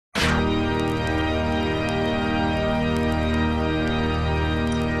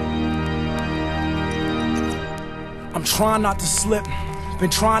I'm trying not to slip, been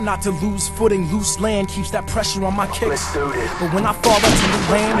trying not to lose footing. Loose land keeps that pressure on my kicks. But when I fall into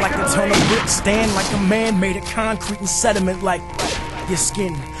the land, like a ton of bricks, stand like a man made of concrete and sediment, like your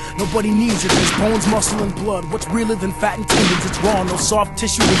skin. Nobody needs it, there's bones, muscle, and blood. What's realer than fat and tendons? It's raw, no soft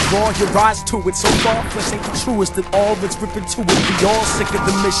tissue to draw your eyes to it. So far, flesh ain't the truest, that all that's ripping to it. We all sick of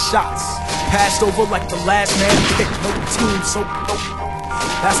the missed shots, passed over like the last man picked. No team, so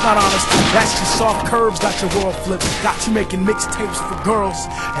that's not honesty, that's just soft curves. Got your world flipped, got you making mixtapes for girls.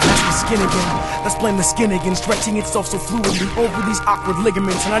 And that's the skin again, let's blame the skin again, stretching itself so fluidly over these awkward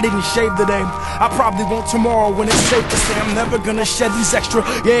ligaments. And I didn't shave today, I probably won't tomorrow, when it's safe to say I'm never gonna shed these extra.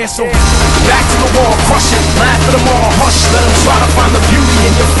 Yeah, so back to the wall, crush it, laugh at them all, hush. Let them try to find the beauty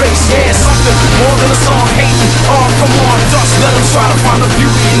in your face. Yeah, something more than a song hating. Oh, come on, dust, let them try to find the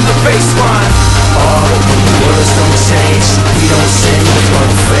beauty in the baseline. Oh, when the words don't change, we don't sing, we're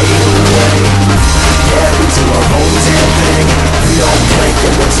gonna fade away. Yeah, we do our own damn thing, we don't blink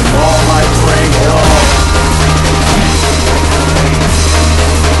at what tomorrow might bring at all.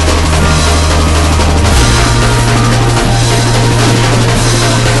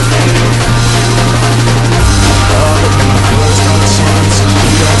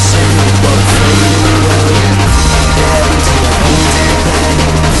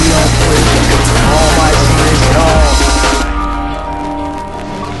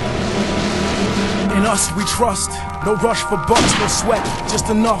 We trust, no rush for bucks, no sweat, just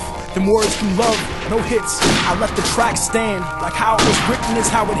enough. Them words from love, no hits. I let the track stand, like how it was written is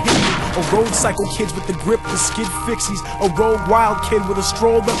how it hit me. A road cycle kids with the grip, the skid fixies. A rogue wild kid with a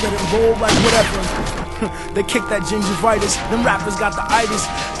stroll that let it roll like whatever. They kick that gingivitis, them rappers got the itis.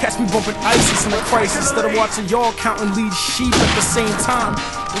 Catch me bumping ISIS in a crisis, instead of watching y'all counting lead sheep at the same time.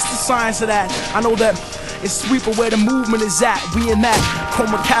 What's the science of that? I know that it's sweep of where the movement is at. We in that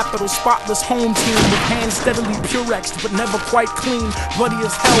coma capital, spotless home team with hands steadily Purexed, but never quite clean. Bloody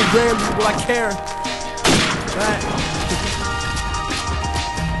as hell, rarely will I care. Right.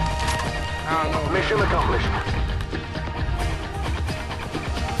 I don't know. Mission accomplished.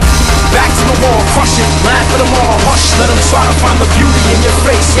 Back to the wall, crush it, laugh at them all, hush. Let them try to find the beauty in your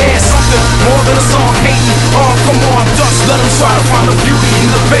face. Yeah, something more than a song hating. Oh, come on, dust. Let them try to find the beauty in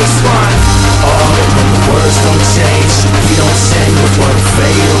the baseline. Oh, when the words don't change, we don't sing, we're gonna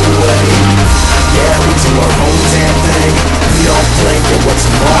fade away. Yeah, we do our own damn thing, we don't blink at what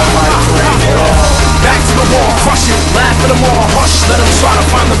tomorrow might bring at all. Back to the wall, crush it, laugh at them all, hush. Let them try to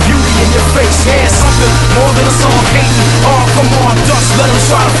find the beauty in your face. Yeah, something more than a song hating. Oh, come on, dust. Let them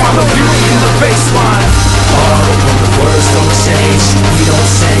try to find the beauty in the baseline. Oh, when the words don't change, we don't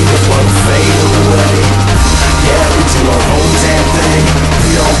sing, we're gonna fade away. Yeah, we do our own damn thing,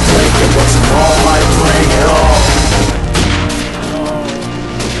 we don't blink at what tomorrow might bring at all.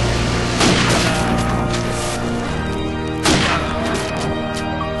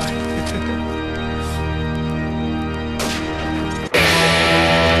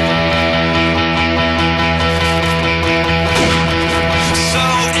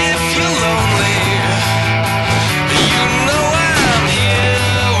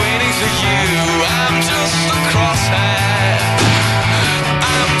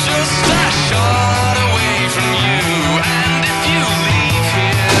 I'm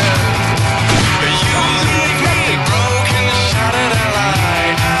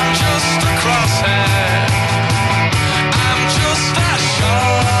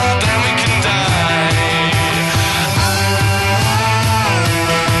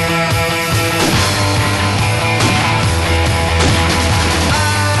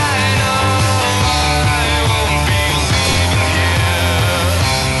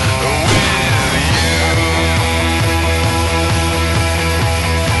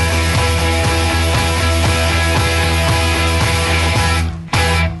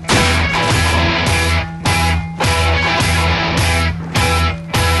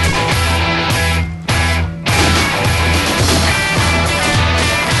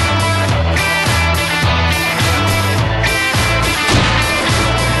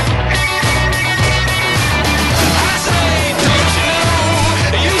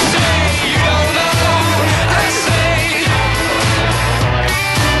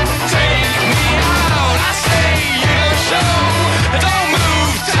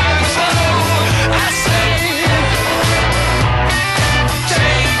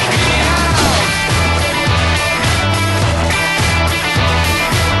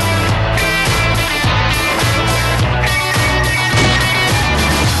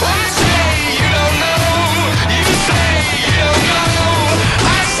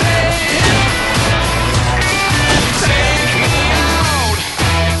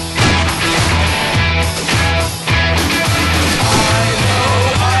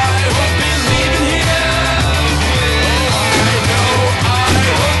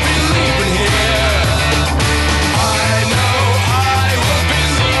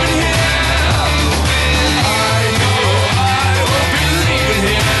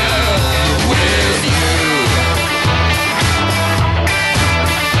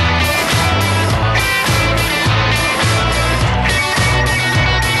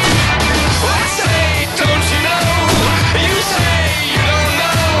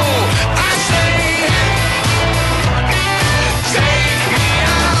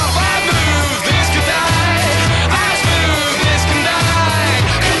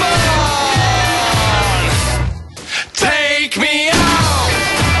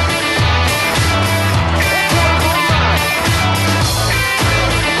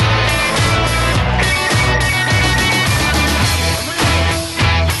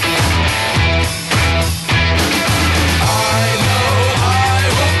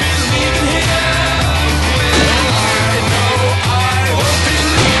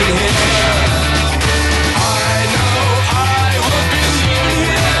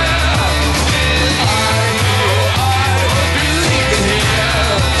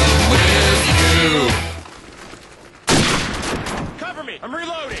Cover me! I'm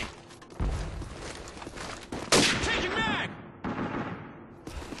reloading! Changing mag!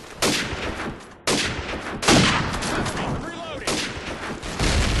 Cover me! I'm reloading!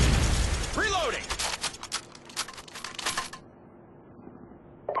 Reloading!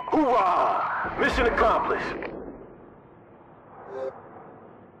 Hoorah! Mission accomplished.